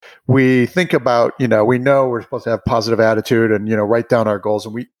we think about, we know we're supposed to have positive attitude and, write down our goals,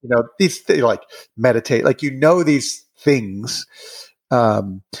 and we, these like meditate, like, these things.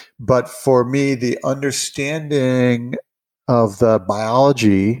 But for me, the understanding of the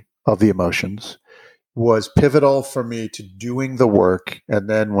biology of the emotions was pivotal for me to doing the work. And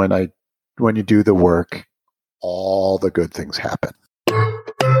then when you do the work, all the good things happen.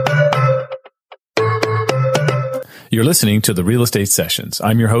 You're listening to the Real Estate Sessions.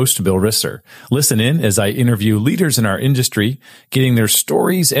 I'm your host, Bill Risser. Listen in as I interview leaders in our industry, getting their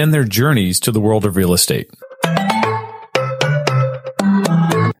stories and their journeys to the world of real estate. Hi,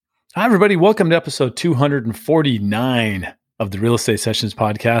 everybody. Welcome to episode 249 of the Real Estate Sessions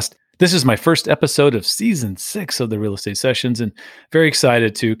podcast. This is my first episode of season 6 of the Real Estate Sessions, and very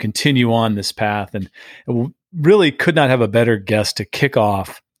excited to continue on this path. And really could not have a better guest to kick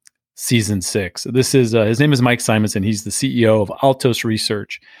off season 6. This is his name is Mike Simonsen. He's the CEO of Altos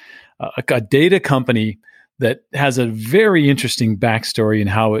Research, a data company that has a very interesting backstory in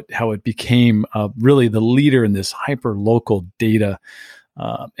how it became really the leader in this hyper local data,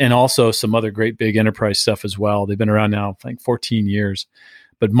 and also some other great big enterprise stuff as well. They've been around now, I think, 14 years.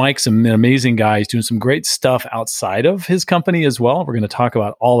 But Mike's an amazing guy. He's doing some great stuff outside of his company as well. We're going to talk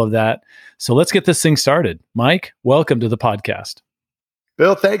about all of that. So let's get this thing started. Mike, welcome to the podcast.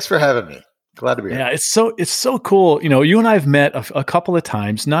 Bill, thanks for having me. Glad to be here. Yeah, it's so cool. You and I have met a couple of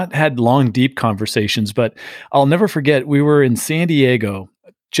times, not had long, deep conversations, but I'll never forget, we were in San Diego.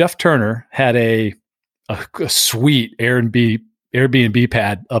 Jeff Turner had a sweet Airbnb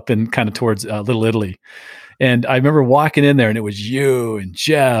pad up in kind of towards Little Italy. And I remember walking in there, and it was you and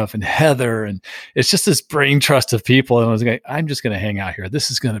Jeff and Heather, and it's just this brain trust of people. And I was like, I'm just going to hang out here.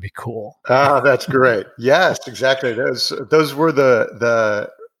 This is going to be cool. Oh, that's great. Yes, exactly. Those were the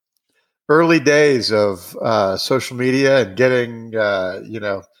early days of social media and getting,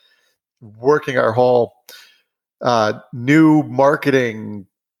 working our whole new marketing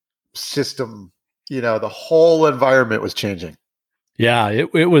system. The whole environment was changing. Yeah,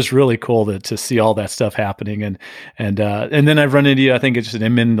 it was really cool to see all that stuff happening, and then I've run into you. I think it's just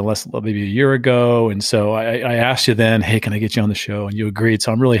maybe a year ago, and so I asked you then, hey, can I get you on the show? And you agreed.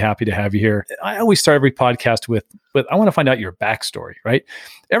 So I'm really happy to have you here. I always start every podcast with I want to find out your backstory, right?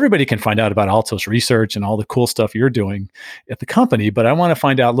 Everybody can find out about Altos Research and all the cool stuff you're doing at the company, but I want to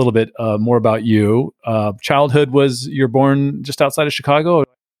find out a little bit more about you. Childhood you're born just outside of Chicago?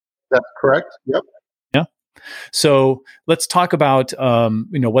 That's correct. Yep. So let's talk about,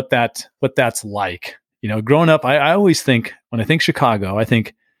 what that's like. Growing up, I always think, when I think Chicago, I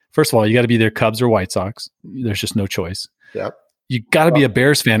think, first of all, you got to be either Cubs or White Sox. There's just no choice. Yep. You got to be a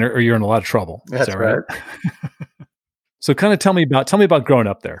Bears fan or you're in a lot of trouble. That's Is that right? So kind of tell me about growing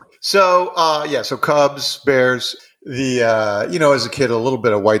up there. So, so Cubs, Bears, as a kid, a little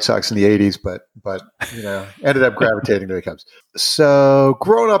bit of White Sox in the 80s, but ended up gravitating to the Cubs. So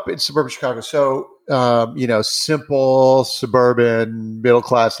growing up in suburban Chicago, simple suburban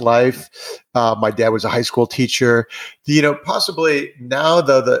middle-class life. My dad was a high school teacher. Possibly now,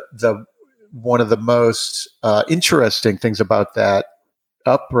 though, the one of the most interesting things about that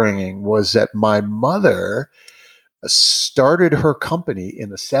upbringing was that my mother started her company in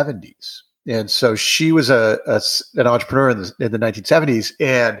the 70s. And so she was an entrepreneur in the 1970s,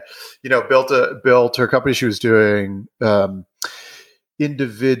 and built her company. She was doing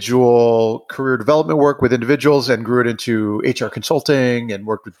individual career development work with individuals, and grew it into HR consulting, and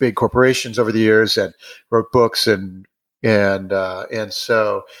worked with big corporations over the years, and wrote books, and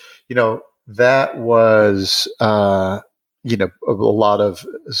so that was a lot of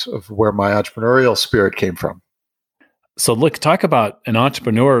where my entrepreneurial spirit came from. So look, talk about an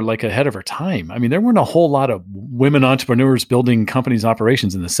entrepreneur like ahead of her time. I mean, there weren't a whole lot of women entrepreneurs building companies'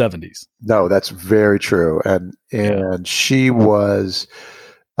 operations in the 70s. No, that's very true. And she was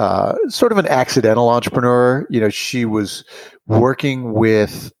sort of an accidental entrepreneur. She was working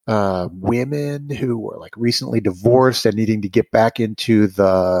with women who were like recently divorced and needing to get back into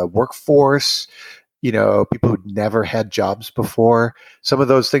the workforce. People who'd never had jobs before. Some of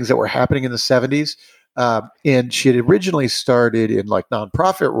those things that were happening in the 70s. And she had originally started in like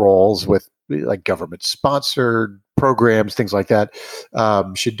nonprofit roles with like government sponsored programs, things like that.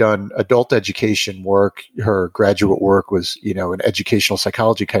 She'd done adult education work. Her graduate work was, an educational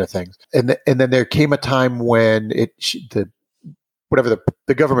psychology kind of thing. And then there came a time when the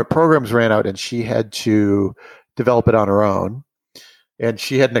government programs ran out, and she had to develop it on her own. And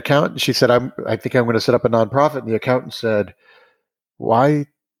she had an accountant. She said, I think I'm going to set up a nonprofit. And the accountant said, why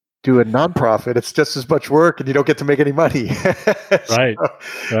do a nonprofit? It's just as much work, and you don't get to make any money. Right.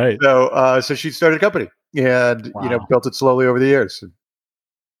 So she started a company, and Wow. Built it slowly over the years.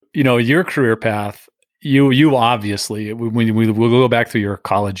 your career path, you obviously, when we'll go back through your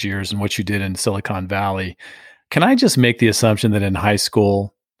college years and what you did in Silicon Valley, can I just make the assumption that in high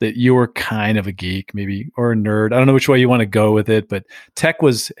school that you were kind of a geek, maybe, or a nerd? I don't know which way you want to go with it, but tech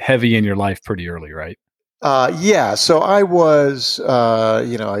was heavy in your life pretty early, right? Yeah. So I was,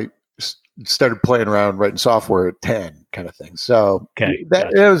 started playing around writing software at 10 kind of thing. So Okay,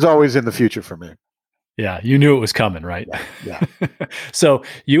 that gotcha. it was always in the future for me. Yeah, you knew it was coming, right? Yeah. So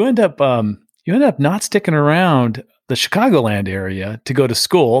you end up not sticking around the Chicagoland area to go to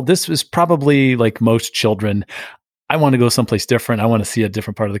school. This was probably like most children. I want to go someplace different. I want to see a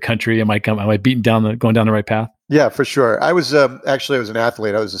different part of the country. Am I going down the right path? Yeah, for sure. I was actually I was an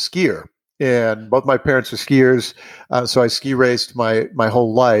athlete. I was a skier, and both my parents were skiers, so I ski raced my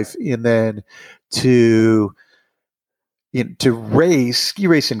whole life. And then to ski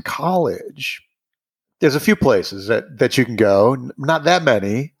race in college, there's a few places that you can go, not that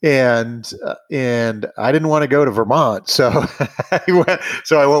many, and I didn't want to go to Vermont, so I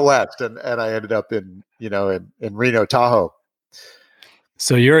went west, and I ended up in Reno, Tahoe.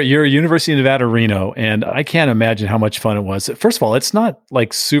 So you're University of Nevada, Reno, and I can't imagine how much fun it was. First of all, it's not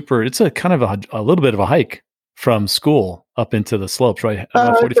like super. It's a kind of a little bit of a hike from school up into the slopes, right?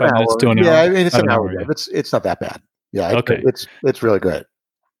 About 45 minutes to an hour. Yeah, I mean, it's About an an hour. yeah. It's not that bad. Yeah, Okay. it's really great.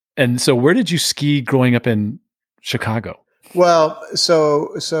 And so where did you ski growing up in Chicago? Well,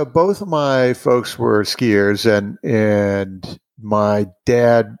 so both of my folks were skiers, and my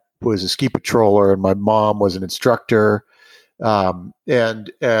dad was a ski patroller, and my mom was an instructor. And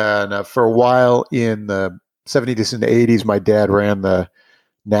for a while in the 70s and 80s, my dad ran the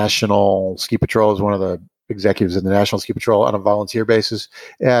National Ski Patrol as one of the executives in the National Ski Patrol on a volunteer basis.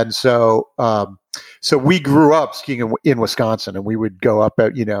 And so we grew up skiing in Wisconsin, and we would go up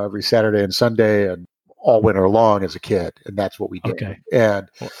every Saturday and Sunday and all winter long as a kid, and that's what we did. Okay. And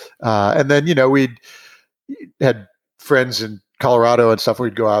then we had friends in Colorado and stuff.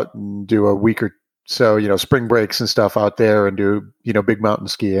 We'd go out and do a week or so, spring breaks and stuff out there and do, big mountain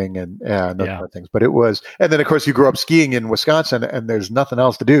skiing and those kind of things. But it was, and then of course you grew up skiing in Wisconsin and there's nothing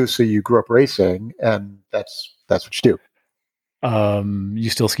else to do. So you grew up racing, and that's what you do. You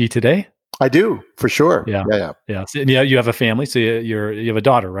still ski today? I do, for sure. Yeah. Yeah. So, you have a family. So you have a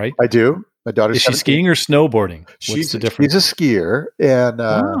daughter, right? I do. My daughter's Is she skiing or snowboarding? She's the difference? She's a skier. And,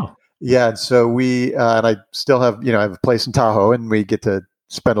 wow. Yeah. And so and I still have, I have a place in Tahoe, and we get to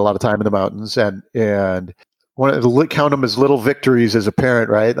spend a lot of time in the mountains, and one of the count them as little victories as a parent,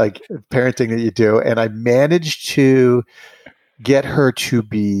 right? Like parenting that you do. And I managed to get her to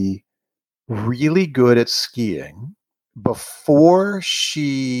be really good at skiing before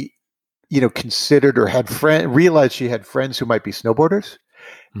she, considered or realized she had friends who might be snowboarders.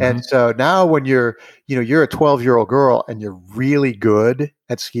 Mm-hmm. And so now when you're a 12-year-old girl and you're really good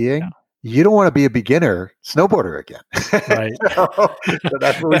at skiing, you don't want to be a beginner snowboarder again. Right. so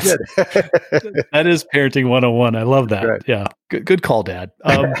that's what we did. That is parenting 101. I love that. Right. Yeah. Good call, Dad.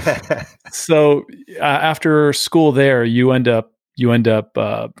 So after school there, you end up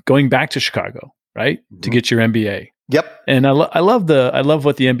going back to Chicago, right? Mm-hmm. To get your MBA. Yep. And I love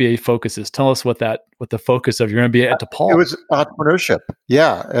what the MBA focuses. Tell us what the focus of your MBA at DePaul. It was entrepreneurship.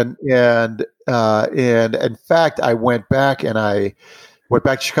 Yeah. And in fact, I went back to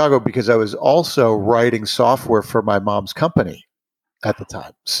Chicago because I was also writing software for my mom's company at the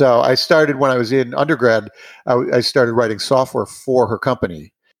time. So I started when I was in undergrad, I started writing software for her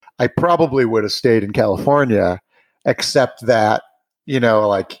company. I probably would have stayed in California, except that,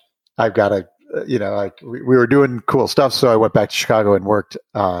 I've got to, we were doing cool stuff. So I went back to Chicago and worked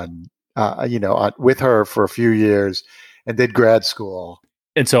on with her for a few years and did grad school.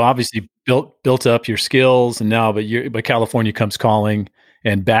 And so obviously built up your skills, and now, but California comes calling,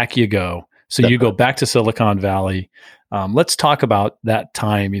 and back you go. So you go back to Silicon Valley. Let's talk about that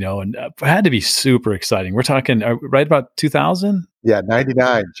time, and it had to be super exciting. We're talking right about 2000? Yeah,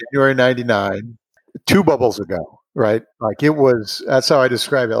 99, January 99, 2 bubbles ago, right? Like that's how I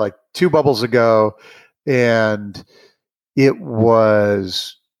describe it, like 2 bubbles ago. And it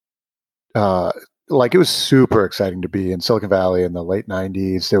was it was super exciting to be in Silicon Valley in the late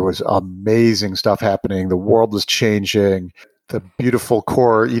 90s. There was amazing stuff happening. The world was changing. The beautiful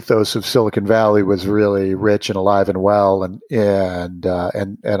core ethos of Silicon Valley was really rich and alive and well. And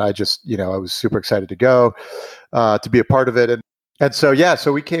I just, I was super excited to go, to be a part of it. And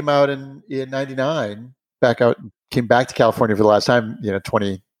so we came out in 99, came back to California for the last time,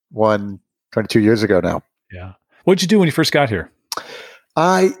 22 years ago now. Yeah. What'd you do when you first got here?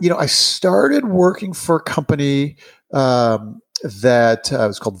 I started working for a company that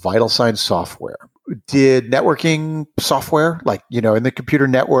was called Vital Signs Software. did networking software, like, in the computer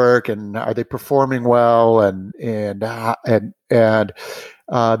network, and are they performing well? And there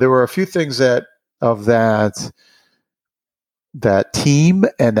were a few things of that team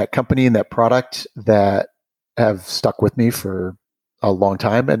and that company and that product that have stuck with me for a long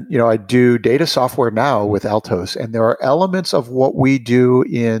time. And, I do data software now with Altos, and there are elements of what we do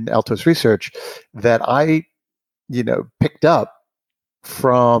in Altos research that I, picked up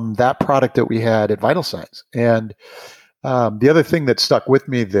from that product that we had at Vital Signs. And the other thing that stuck with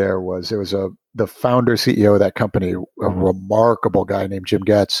me there was the founder CEO of that company, a remarkable guy named Jim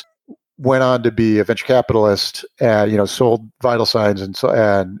Getz, went on to be a venture capitalist, and sold Vital Signs,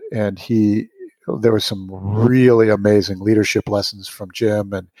 and there was some really amazing leadership lessons from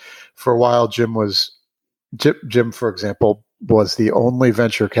Jim. And for a while, Jim, for example, was the only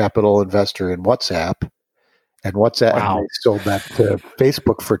venture capital investor in WhatsApp, and Wow. and they sold that to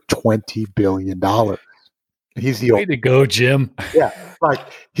Facebook for $20 billion. He's the Way to go, Jim. Yeah, like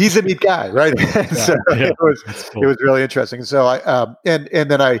he's a neat guy, right? So it was really interesting. So and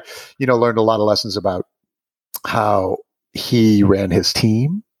then I learned a lot of lessons about how he ran his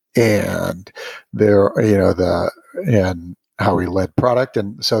team, and and how he led product,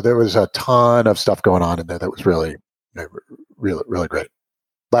 and so there was a ton of stuff going on in there that was really, really great.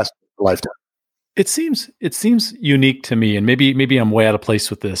 Last lifetime. It seems unique to me, and maybe I'm way out of place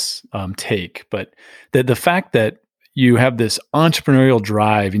with this take, but the fact that you have this entrepreneurial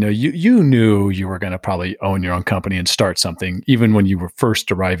drive, you knew you were going to probably own your own company and start something, even when you were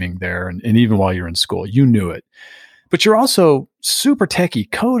first arriving there, and even while you're in school, you knew it. But you're also super techie,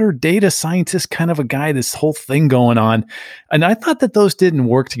 coder, data scientist, kind of a guy, this whole thing going on. And I thought that those didn't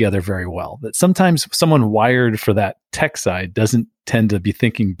work together very well, that sometimes someone wired for that tech side doesn't tend to be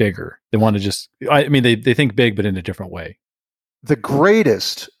thinking bigger. They want to they think big, but in a different way. The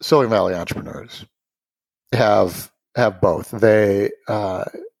greatest Silicon Valley entrepreneurs have both. They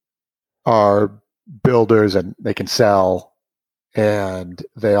are builders, and they can sell, and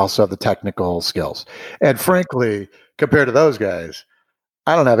they also have the technical skills. And frankly, compared to those guys,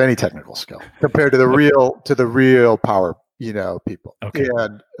 I don't have any technical skill compared to the real power, people. Okay.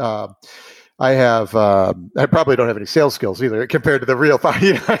 And I probably don't have any sales skills either compared to the real power.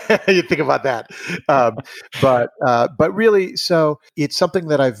 You think about that. But really, so it's something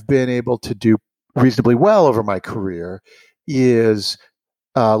that I've been able to do reasonably well over my career, is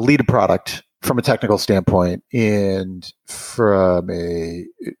lead a product from a technical standpoint, and from a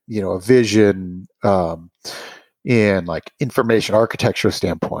vision, in like information architecture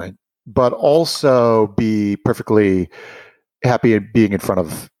standpoint, but also be perfectly happy at being in front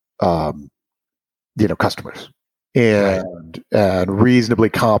of customers, and reasonably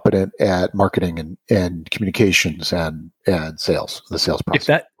competent at marketing and communications and sales, the sales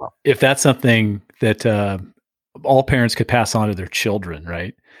process. If that's something that all parents could pass on to their children,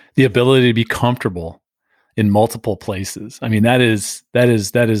 right? The ability to be comfortable in multiple places. I mean, that is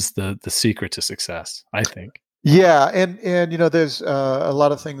the secret to success, I think. Yeah, and there's a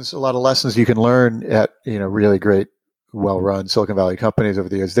lot of things, a lot of lessons you can learn at really great, well-run Silicon Valley companies over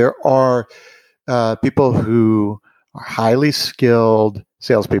the years. There are people who are highly skilled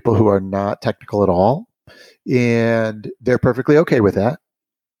salespeople who are not technical at all, and they're perfectly okay with that,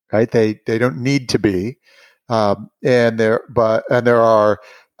 right? They don't need to be, and there are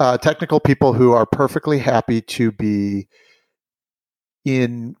technical people who are perfectly happy to be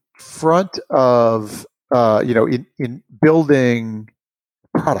in front of in building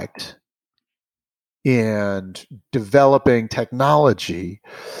product and developing technology,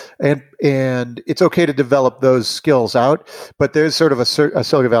 and it's okay to develop those skills out. But there's sort of a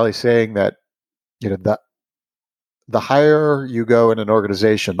Silicon Valley saying that the higher you go in an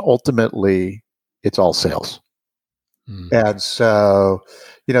organization, ultimately it's all sales. And so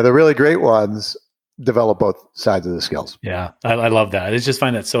the really great ones develop both sides of the skills. Yeah, I love that. I just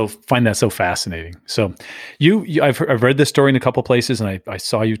find that so fascinating. So I've read this story in a couple places, and I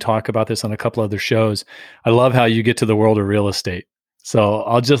saw you talk about this on a couple other shows. I love how you get to the world of real estate. So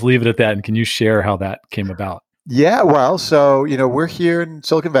I'll just leave it at that. And can you share how that came about? Yeah, well, so we're here in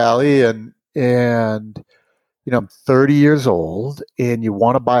Silicon Valley, and I'm 30 years old, and you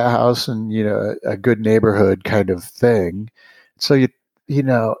want to buy a house in a good neighborhood kind of thing. So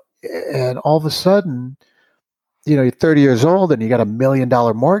and all of a sudden, you're 30 years old and you got $1 million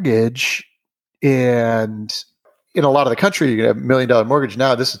mortgage, and in a lot of the country, you get $1 million mortgage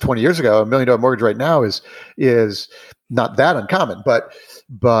now. This is 20 years ago. $1 million mortgage right now is not that uncommon, but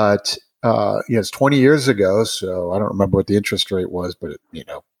it's 20 years ago. So I don't remember what the interest rate was, but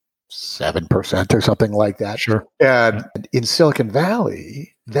 7% or something like that. Sure. And in Silicon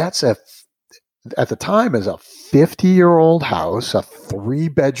Valley, that's at the time is a 50-year-old house, a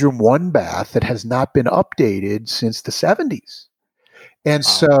 3-bedroom, 1-bath that has not been updated since the 70s. And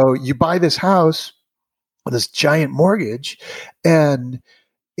so you buy this house with this giant mortgage, and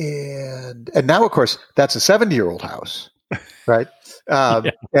now, of course, that's a 70-year-old house, right?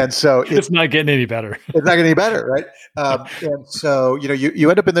 And so it's not getting any better. It's not getting any better, right? And so you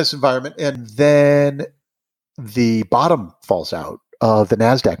end up in this environment, and then the bottom falls out of the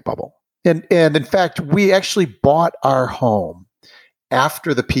NASDAQ bubble. And in fact, we actually bought our home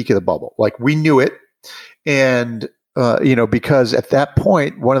after the peak of the bubble. Like, we knew it, and because at that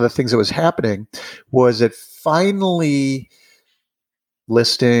point, one of the things that was happening was that finally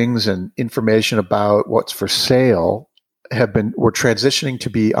listings and information about what's for sale were transitioning to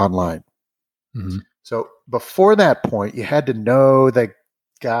be online. Mm-hmm. So before that point, you had to know the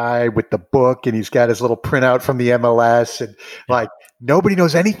guy with the book, and he's got his little printout from the MLS, and like, nobody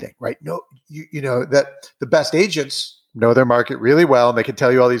knows anything, right? No, that the best agents know their market really well, and they can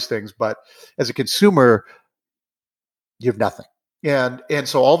tell you all these things, but as a consumer, you have nothing. And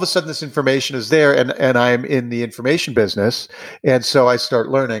so all of a sudden this information is there, and I'm in the information business. And so I start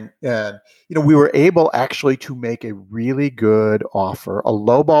learning, and, we were able actually to make a really good offer, a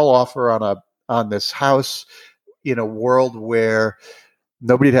lowball offer on this house in a world where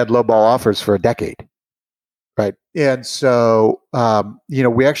nobody had lowball offers for a decade. Right. And so,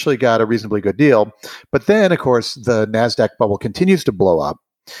 we actually got a reasonably good deal, but then of course the NASDAQ bubble continues to blow up,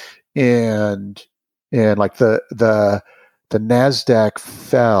 and like the NASDAQ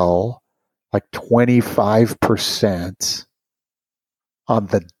fell like 25% on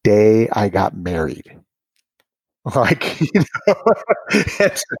the day I got married. Like,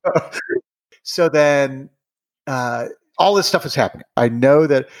 so then all this stuff is happening. I know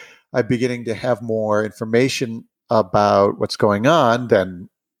that I'm beginning to have more information about what's going on than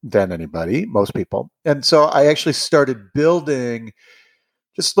anybody, most people. And so I actually started building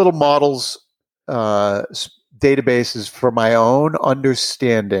just little models, databases for my own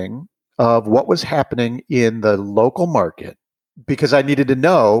understanding of what was happening in the local market, because I needed to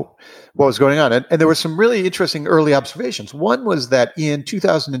know what was going on. And there were some really interesting early observations. One was that in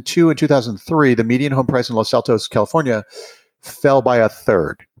 2002 and 2003, the median home price in Los Altos, California, fell by a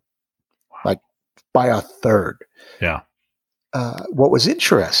third. Like, by a third. Yeah. What was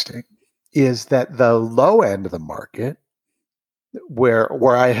interesting is that the low end of the market,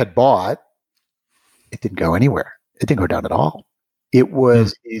 where I had bought, it didn't go anywhere. It didn't go down at all. It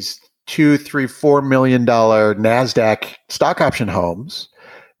was these $2, $3, $4 million NASDAQ stock option homes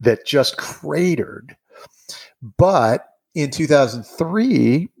that just cratered. But in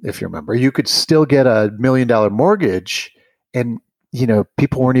 2003, if you remember, you could still get $1 million mortgage, and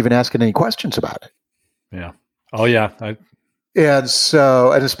people weren't even asking any questions about it. Yeah. Oh yeah. And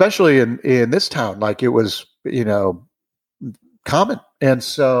especially in this town, like, it was, common. And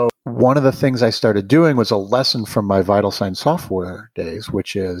so one of the things I started doing was a lesson from my Vital Sign software days,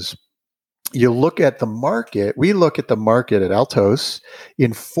 which is, we look at the market at Altos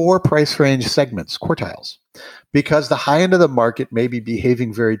in 4 price range segments, quartiles, because the high end of the market may be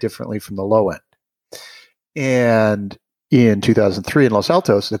behaving very differently from the low end. And in 2003 in Los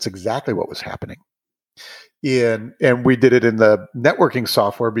Altos, that's exactly what was happening. And we did it in the networking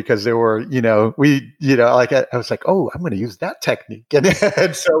software, because there were, I was like, oh, I'm going to use that technique. And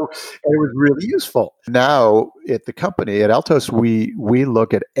so it was really useful. Now at the company at Altos, we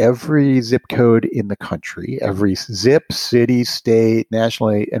look at every zip code in the country, every zip, city, state,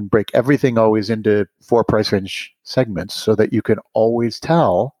 nationally, and break everything always into 4 price range segments, so that you can always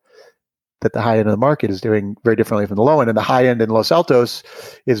tell that the high end of the market is doing very differently from the low end. And the high end in Los Altos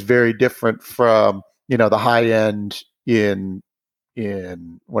is very different from the high end in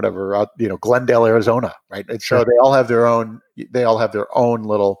whatever, Glendale, Arizona, right? And so they all have their own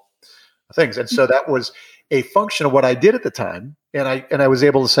little things. And so that was a function of what I did at the time. And I was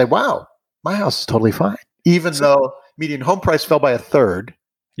able to say, wow, my house is totally fine. Even though median home price fell by a third.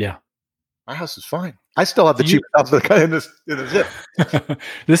 Yeah. My house is fine. I still have the cheapest house in the zip.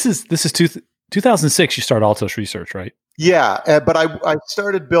 This is 2006. You started Altos Research, right? Yeah, but I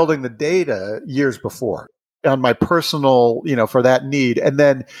started building the data years before on my personal, for that need. And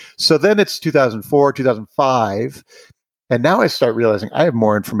then it's 2004, 2005. And now I start realizing I have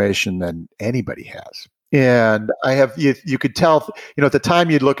more information than anybody has. And I have, you could tell, at the time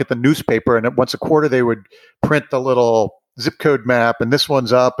you'd look at the newspaper, and once a quarter they would print the little zip code map, and this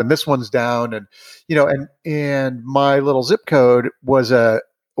one's up and this one's down. And, and my little zip code was an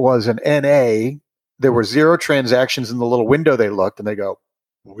NA. There were 0 transactions in the little window. They looked and they go,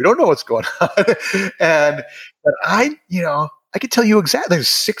 well, we don't know what's going on. But I I could tell you exactly. There's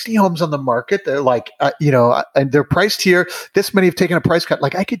 60 homes on the market. They're like, and they're priced here. This many have taken a price cut.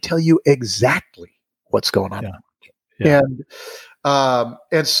 Like I could tell you exactly what's going on. Yeah.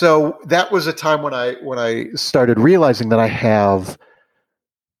 And so that was a time when I started realizing that I have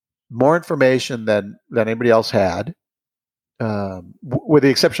more information than anybody else had. With the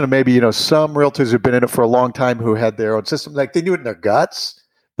exception of maybe, some realtors who've been in it for a long time who had their own system, like they knew it in their guts,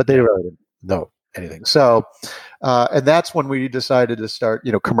 but they really didn't know anything. So, and that's when we decided to start,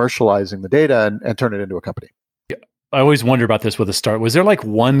 commercializing the data and turn it into a company. I always wonder about this with a start. Was there like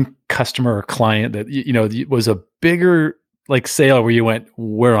one customer or client that, was a bigger like sale where you went,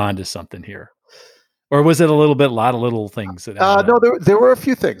 we're onto something here? Or was it a lot of little things? No, there were a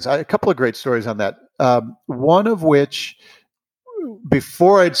few things. A couple of great stories on that. One of which,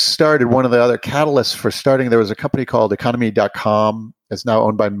 before I'd started, one of the other catalysts for starting, there was a company called economy.com. It's now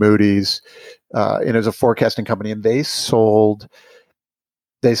owned by Moody's. And it was a forecasting company, and they sold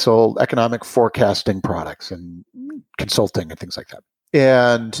economic forecasting products and consulting and things like that.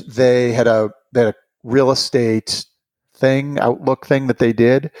 And they had a real estate outlook thing that they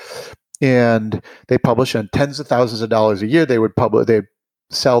did. And they publish on tens of thousands of dollars a year. They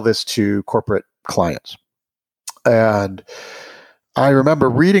sell this to corporate clients. And I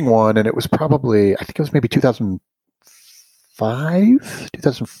remember reading one, and it was probably, I think it was maybe 2005,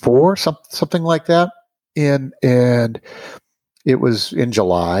 2004, something like that. And it was in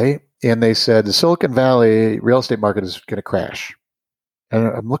July, and they said the Silicon Valley real estate market is going to crash. And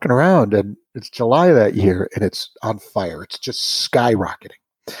I'm looking around, and it's July that year, and it's on fire. It's just skyrocketing.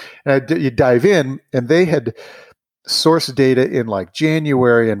 And you dive in, and they had source data in like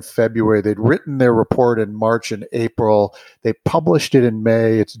January and February. They'd written their report in March and April. They published it in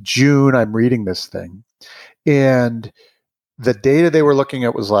May. It's June. I'm reading this thing. And the data they were looking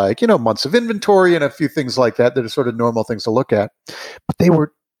at was like, months of inventory and a few things like that are sort of normal things to look at. But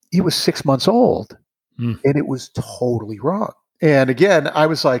it was 6 months old, and it was totally wrong. And again, I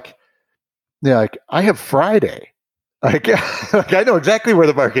was like, I have Friday. Like I know exactly where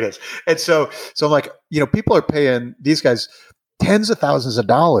the market is. And so I'm like, people are paying these guys tens of thousands of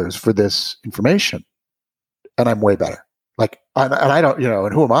dollars for this information, and I'm way better. Like, and I don't,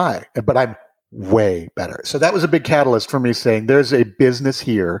 and who am I? But I'm way better. So that was a big catalyst for me saying there's a business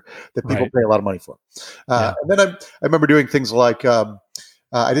here that people pay a lot of money for. And then I remember doing things like, I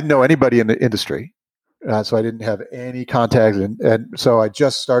didn't know anybody in the industry. So I didn't have any contacts, and so I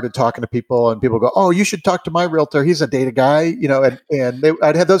just started talking to people, and people go, "Oh, you should talk to my realtor. He's a data guy," and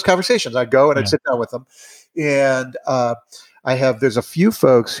I'd have those conversations. I'd go and I'd sit down with them, and there's a few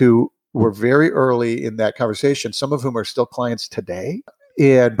folks who were very early in that conversation, some of whom are still clients today.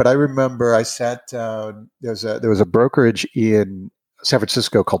 But I remember I sat down. There was a brokerage in San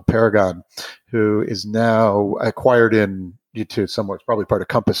Francisco called Paragon, who is now acquired into somewhere. It's probably part of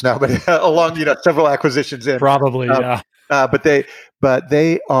Compass now, but along several acquisitions in. Probably, yeah. But they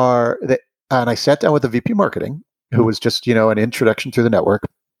are. And I sat down with the VP marketing, who was just an introduction through the network,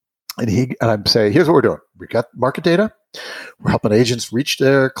 and I'm saying, here's what we're doing. We got market data. We're helping agents reach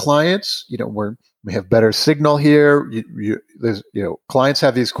their clients. We have better signal here. Clients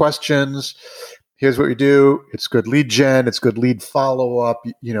have these questions. Here's what we do. It's good lead gen. It's good lead follow up.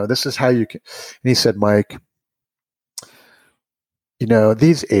 This is how you can. And he said, Mike,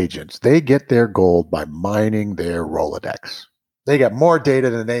 these agents, they get their gold by mining their Rolodex. They got more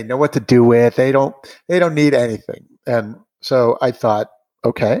data than they know what to do with. They don't need anything. And so I thought,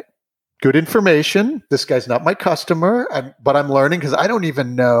 okay, good information. This guy's not my customer, but I'm learning because I don't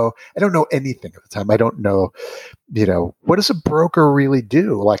know anything at the time. I don't know, what does a broker really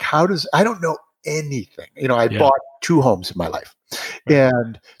do? Like, I don't know anything. I bought 2 homes in my life.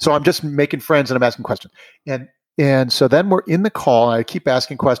 And so I'm just making friends and I'm asking questions. And so then we're in the call, and I keep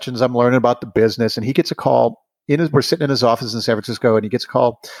asking questions. I'm learning about the business, and he gets a call. We're sitting in his office in San Francisco, and he gets a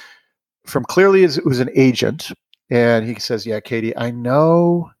call from who's an agent, and he says, "Yeah, Katie, I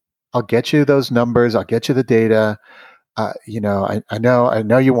know. I'll get you those numbers. I'll get you the data. I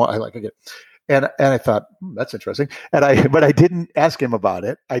know you want. I like it." And I thought, that's interesting. But I didn't ask him about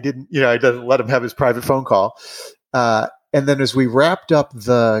it. I didn't let him have his private phone call. And then as we wrapped up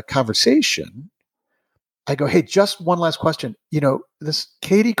the conversation, I go, "Hey, just one last question. This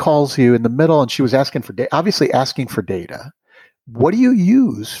Katie calls you in the middle, and she was asking for obviously asking for data. What do you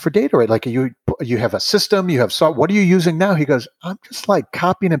use for data? Right? Like you have a system, you have software. What are you using now?" He goes, "I'm just like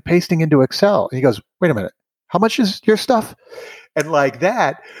copying and pasting into Excel." And he goes, "Wait a minute, how much is your stuff?" And like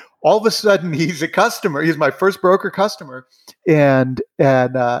that, all of a sudden, he's a customer. He's my first broker customer, and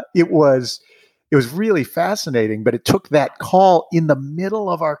it was really fascinating. But it took that call in the middle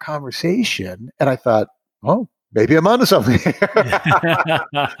of our conversation, and I thought, oh, maybe I'm onto something.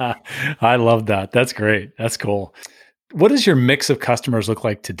 I love that. That's great. That's cool. What does your mix of customers look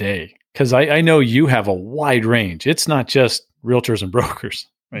like today? Because I know you have a wide range. It's not just realtors and brokers.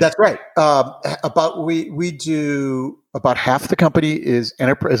 Right? That's right. We do about half the company is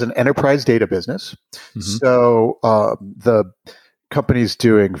an enterprise data business. Mm-hmm. So the company's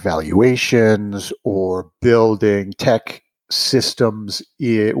doing valuations or building tech systems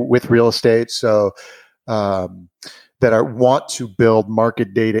with real estate. So that want to build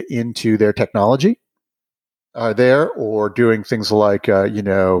market data into their technology are there, or doing things like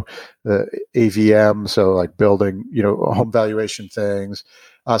the AVM, so like building home valuation things.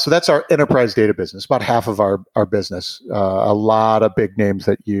 So that's our enterprise data business. About half of our business. A lot of big names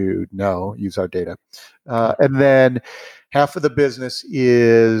that use our data, and then half of the business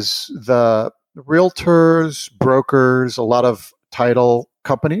is the realtors, brokers, a lot of title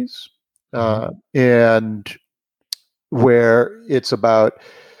companies, and where it's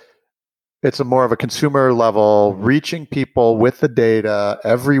a more of a consumer level, reaching people with the data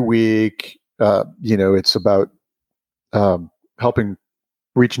every week. It's about helping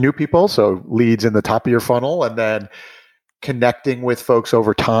reach new people, so leads in the top of your funnel, and then connecting with folks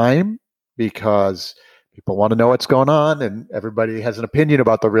over time, because people want to know what's going on, and everybody has an opinion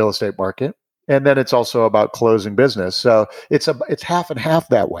about the real estate market. And then it's also about closing business. So it's half and half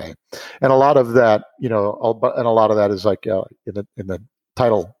that way. And a lot of that, is like in the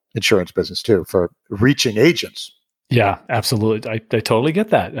title insurance business too, for reaching agents. Yeah, absolutely. I totally get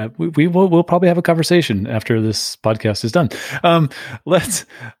that. We'll probably have a conversation after this podcast is done.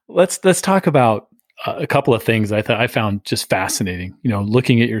 Let's talk about a couple of things I found just fascinating,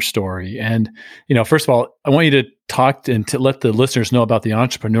 looking at your story. And, first of all, I want you to talk and to let the listeners know about the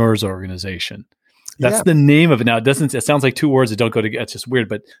Entrepreneurs Organization. That's the name of it. Now, it sounds like two words that don't go together. It's just weird,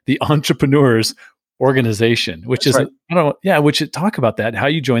 but the Entrepreneurs Organization, which is, right. Which talk about that, how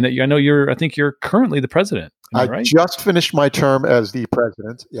you joined that. I think you're currently the president. I just finished my term as the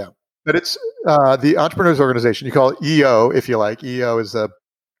president. Yeah. But it's the Entrepreneurs Organization. You call it EO, if you like. EO is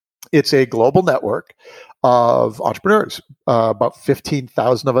it's a global network of entrepreneurs, about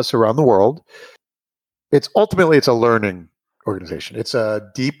 15,000 of us around the world. It's a learning organization. It's a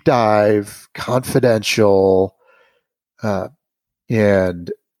deep dive, confidential,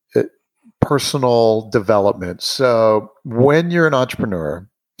 and personal development. So when you're an entrepreneur,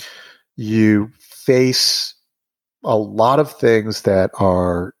 you face a lot of things that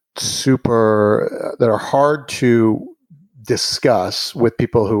are hard to discuss with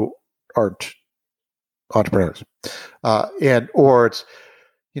people who aren't entrepreneurs, or it's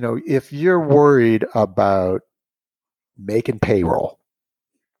if you're worried about making payroll,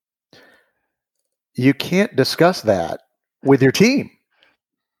 you can't discuss that with your team,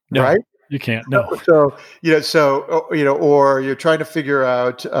 right? You can't. No. So or you're trying to figure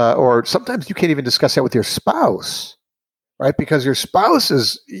out, or sometimes you can't even discuss that with your spouse, right? Because your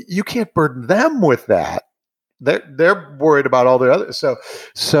spouse you can't burden them with that. They're worried about all the others.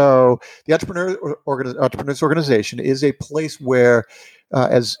 So the Entrepreneurs Organization is a place where,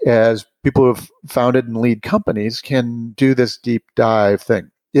 as people who have founded and lead companies, can do this deep dive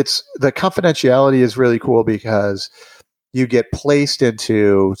thing. The confidentiality is really cool because you get placed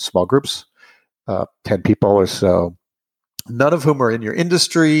into small groups, 10 people or so, none of whom are in your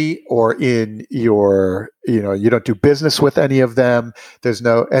industry or in your, you don't do business with any of them. There's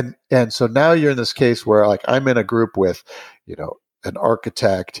no, and so now you're in this case where, like, I'm in a group with, an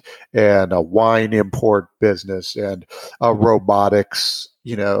architect and a wine import business and a robotics,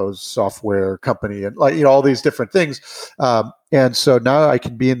 software company, and all these different things. And so now I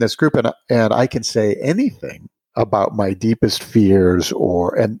can be in this group and I can say anything about my deepest fears,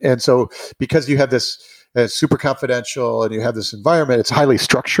 and so because you have this super confidential and you have this environment, it's highly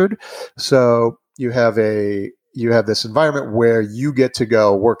structured. So you have this environment where you get to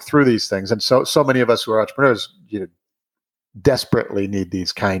go work through these things. And so many of us who are entrepreneurs, desperately need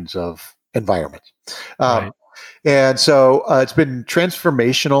these kinds of environments. Right. And so it's been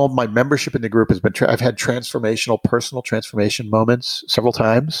transformational. My membership in the group has been, I've had personal transformation moments several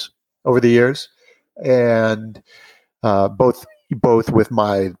times over the years. And both with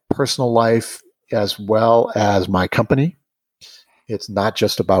my personal life as well as my company. It's not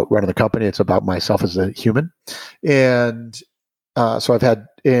just about running the company; it's about myself as a human. And so I've had,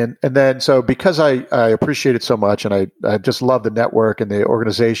 and then so because I appreciate it so much, and I just love the network and the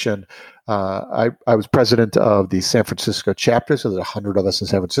organization. I was president of the San Francisco chapter, so there's 100 of us in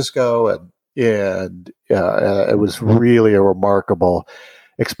San Francisco, and it was really a remarkable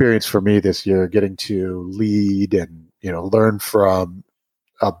experience for me this year, getting to lead and learn from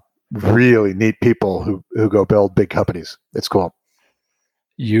really neat people who go build big companies. It's cool.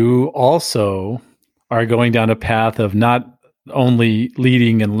 You also are going down a path of not only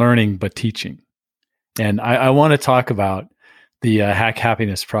leading and learning, but teaching. And I want to talk about the Hack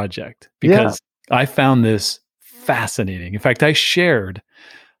Happiness Project because I found this fascinating. In fact, I shared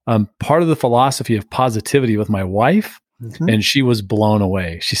part of the philosophy of positivity with my wife, and she was blown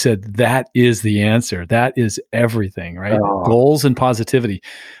away. She said, that is the answer. That is everything, right? Goals and positivity.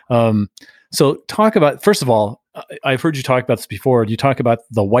 So talk about, first of all, I've heard you talk about this before. You talk about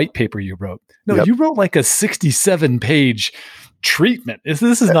the white paper you wrote. No, you wrote like a 67-page treatment. This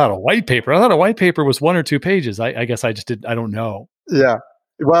is not a white paper. I thought a white paper was 1 or 2 pages. I guess I just didn't, I don't know. Yeah.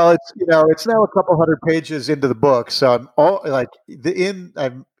 Well, it's now a couple hundred pages into the book. So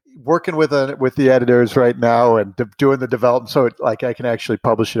I'm working with the editors right now and doing the development. So I can actually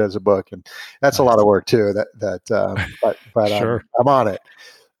publish it as a book, and that's a lot of work too. But Sure. I'm on it.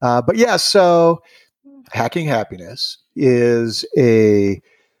 But yeah, so Hacking Happiness is a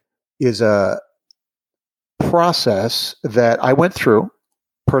process that I went through,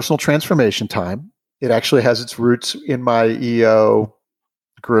 personal transformation time. It actually has its roots in my EO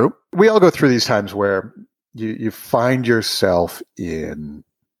group. We all go through these times where you find yourself in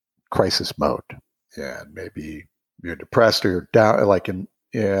crisis mode, and maybe you're depressed or you're down.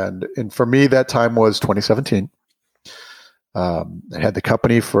 And for me, that time was 2017. I had the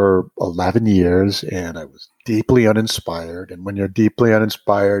company for 11 years, and I was deeply uninspired. And when you're deeply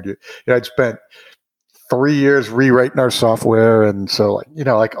uninspired, I'd spent 3 years rewriting our software, and so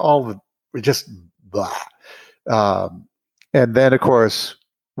we just blah. And then, of course,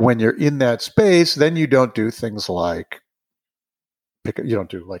 when you're in that space, then you don't do things like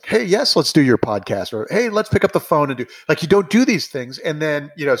hey, yes, let's do your podcast, or hey, let's pick up the phone and do, you don't do these things. And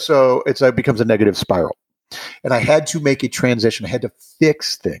then, so it becomes a negative spiral. And I had to make a transition. I had to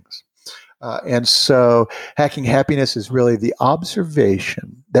fix things. And so Hacking Happiness is really the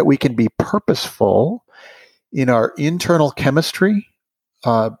observation that we can be purposeful in our internal chemistry.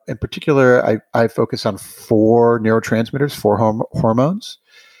 In particular, I focus on 4 neurotransmitters, 4 hormones,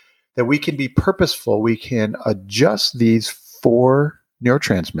 that we can be purposeful. We can adjust these 4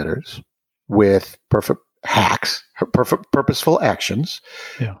 neurotransmitters with purposeful actions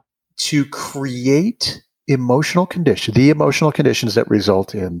to create the emotional conditions that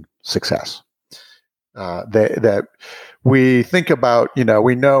result in success. That we think about,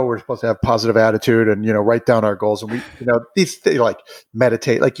 we know we're supposed to have positive attitude and, write down our goals, and these things, like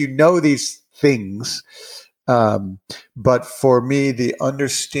meditate, these things. But for me, the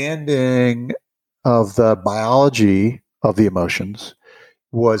understanding of the biology of the emotions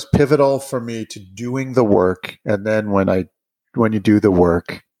was pivotal for me to doing the work. And then when you do the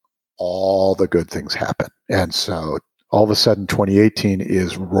work, all the good things happen. And so all of a sudden, 2018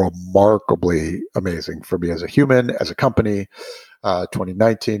 is remarkably amazing for me as a human, as a company.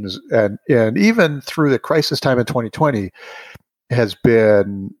 2019 and even through the crisis time in 2020 has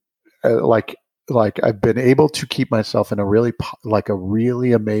been I've been able to keep myself in a really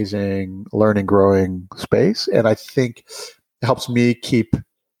amazing learning, growing space. And I think it helps me keep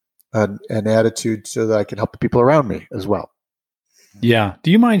an attitude so that I can help the people around me as well. Yeah.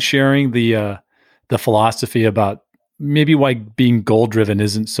 Do you mind sharing the philosophy about maybe why being goal driven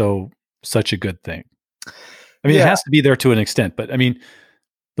isn't such a good thing? I mean, it has to be there to an extent, but I mean,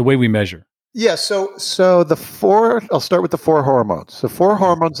 the way we measure. Yeah. So I'll start with the 4 hormones. The 4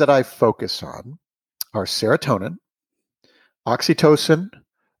 hormones that I focus on are serotonin, oxytocin,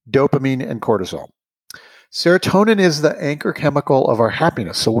 dopamine, and cortisol. Serotonin is the anchor chemical of our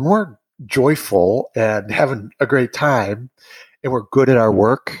happiness. So when we're joyful and having a great time and we're good at our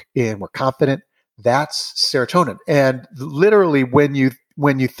work and we're confident, that's serotonin. And literally when you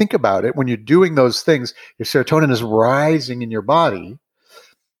think about it, when you're doing those things, your serotonin is rising in your body.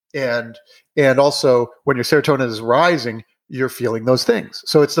 And also when your serotonin is rising, you're feeling those things.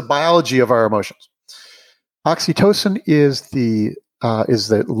 So it's the biology of our emotions. Oxytocin is the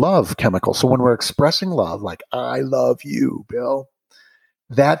love chemical. So when we're expressing love, like I love you, Bill,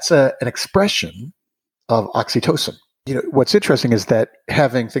 that's an expression of oxytocin. What's interesting is that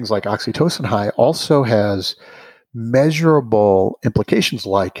having things like oxytocin high also has measurable implications,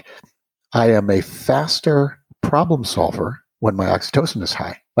 like I am a faster problem solver when my oxytocin is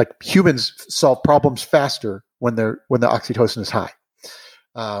high. Like humans solve problems faster when the oxytocin is high.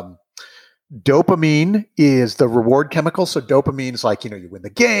 Dopamine is the reward chemical. So dopamine is like, you win the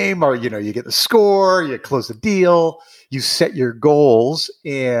game, or, you get the score, you close the deal, you set your goals.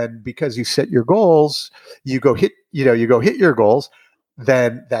 And because you set your goals, you go hit your goals,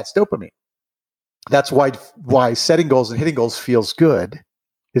 then that's dopamine. That's why setting goals and hitting goals feels good.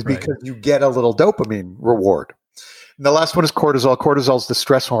 is because you get a little dopamine reward. And the last one is cortisol. Cortisol is the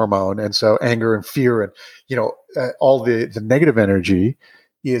stress hormone. And so anger and fear and, all the negative energy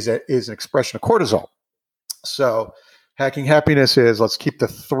is an expression of cortisol. So hacking happiness is, let's keep the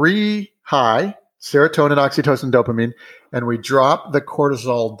three high: serotonin, oxytocin, dopamine, and we drop the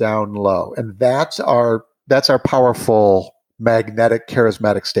cortisol down low. And that's our powerful, magnetic,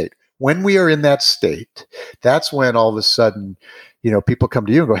 charismatic state. When we are in that state, that's when all of a sudden, people come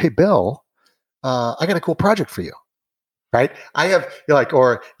to you and go, "Hey, Bill, I got a cool project for you." Right?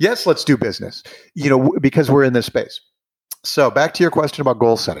 Yes, let's do business, because we're in this space. So back to your question about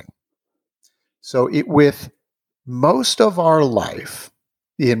goal setting. So with most of our life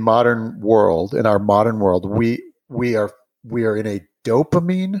in our modern world, we are in a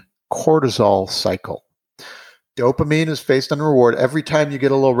dopamine cortisol cycle. Dopamine is based on reward. Every time you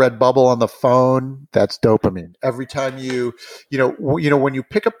get a little red bubble on the phone, that's dopamine. Every time when you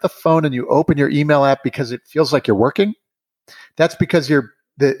pick up the phone and you open your email app because it feels like you're working, that's because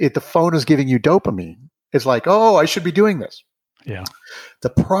the phone is giving you dopamine. It's like, oh, I should be doing this. Yeah. The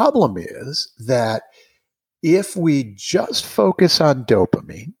problem is that if we just focus on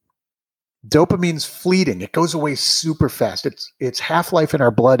dopamine's fleeting. It goes away super fast. Its half-life in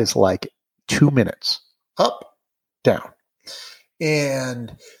our blood is like 2 minutes. Up, down.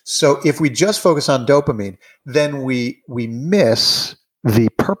 And so if we just focus on dopamine, then we miss the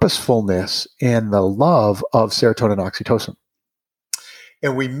purposefulness and the love of serotonin and oxytocin.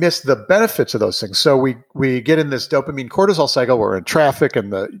 And we miss the benefits of those things. So we get in this dopamine cortisol cycle. We're in traffic,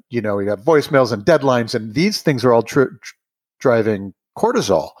 and we have voicemails and deadlines, and these things are all driving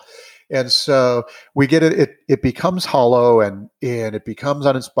cortisol. And so we get it. It becomes hollow, and it becomes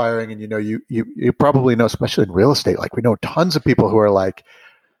uninspiring. And you probably know, especially in real estate, like we know tons of people who are like,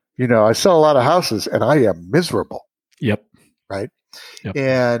 I sell a lot of houses, and I am miserable. Yep. Right.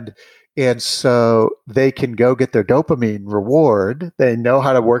 Yep. And so they can go get their dopamine reward. They know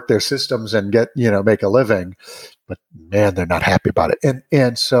how to work their systems and make a living, but man, they're not happy about it.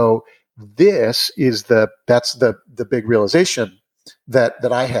 And so that's the big realization that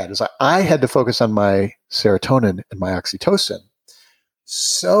I had, is I had to focus on my serotonin and my oxytocin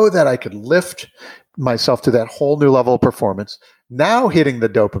so that I could lift myself to that whole new level of performance. Now hitting the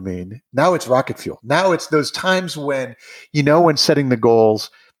dopamine, now it's rocket fuel. Now it's those times when, when setting the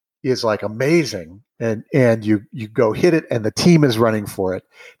goals is like amazing, and you go hit it and the team is running for it.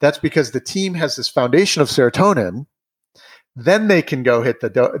 That's because the team has this foundation of serotonin. Then they can go hit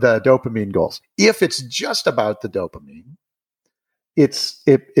the dopamine goals. If it's just about the dopamine, it's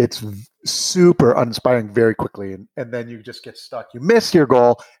super uninspiring very quickly, and then you just get stuck. You miss your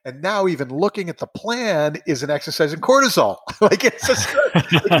goal, and now even looking at the plan is an exercise in cortisol. Like it's just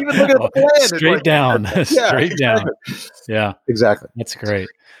like even looking at the plan, straight down. Yeah, exactly. That's great.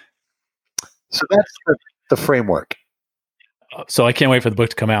 So that's the framework. So I can't wait for the book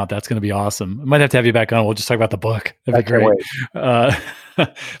to come out. That's going to be awesome. I might have to have you back on. We'll just talk about the book. That'd be great.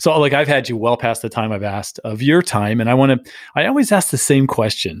 So I've had you well past the time I've asked of your time. And I always ask the same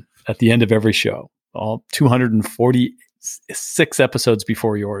question at the end of every show, all 246 episodes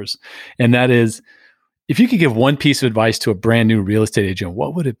before yours. And that is, if you could give one piece of advice to a brand new real estate agent,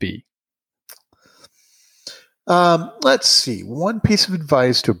 what would it be? Let's see. One piece of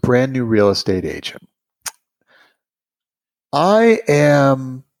advice to a brand new real estate agent. I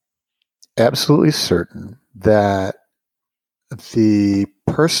am absolutely certain that the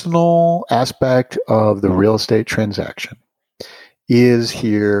personal aspect of the real estate transaction is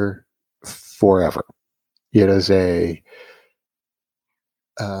here forever. It is it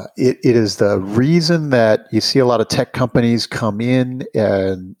is the reason that you see a lot of tech companies come in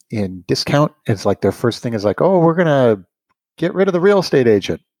and in discount. It's like their first thing is like, oh, we're going to get rid of the real estate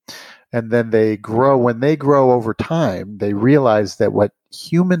agent. And then they grow. When they grow over time, they realize that what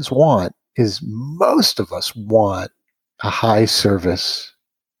humans want is, most of us want a high service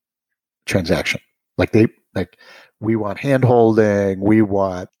transaction. We want hand holding. We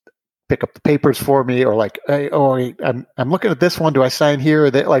want pick up the papers for me, or like, hey, I'm looking at this one. Do I sign here?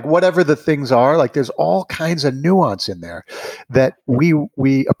 Or that, like whatever the things are, like there's all kinds of nuance in there that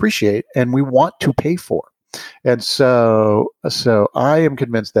we appreciate and we want to pay for. And so I am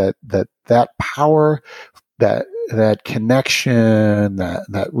convinced that power, that connection,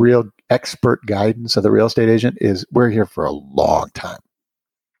 that real expert guidance of the real estate agent we're here for a long time.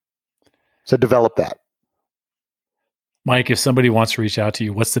 So develop that. Mike, if somebody wants to reach out to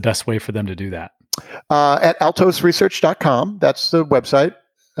you, what's the best way for them to do that? At altosresearch.com. That's the website.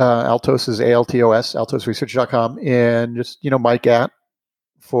 Altos is ALTOS, altosresearch.com. And just, Mike at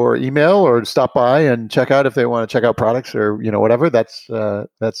for email or stop by and check out if they want to check out products or, whatever. That's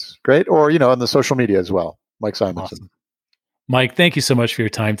great. Or, on the social media as well. Mike Simonsen. Awesome. Mike, thank you so much for your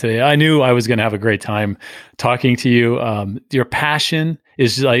time today. I knew I was going to have a great time talking to you. Your passion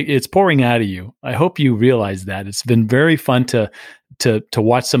is it's pouring out of you. I hope you realize that. It's been very fun to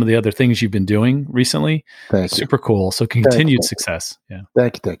watch some of the other things you've been doing recently. Super cool. So continued success. Yeah.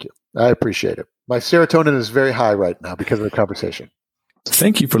 Thank you. I appreciate it. My serotonin is very high right now because of the conversation.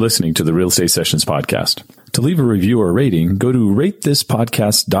 Thank you for listening to the Real Estate Sessions podcast. To leave a review or rating, go to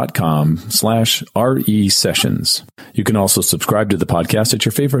ratethispodcast.com/RE sessions. You can also subscribe to the podcast at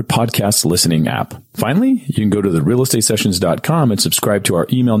your favorite podcast listening app. Finally, you can go to therealestatesessions.com and subscribe to our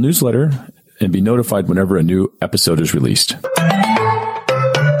email newsletter and be notified whenever a new episode is released.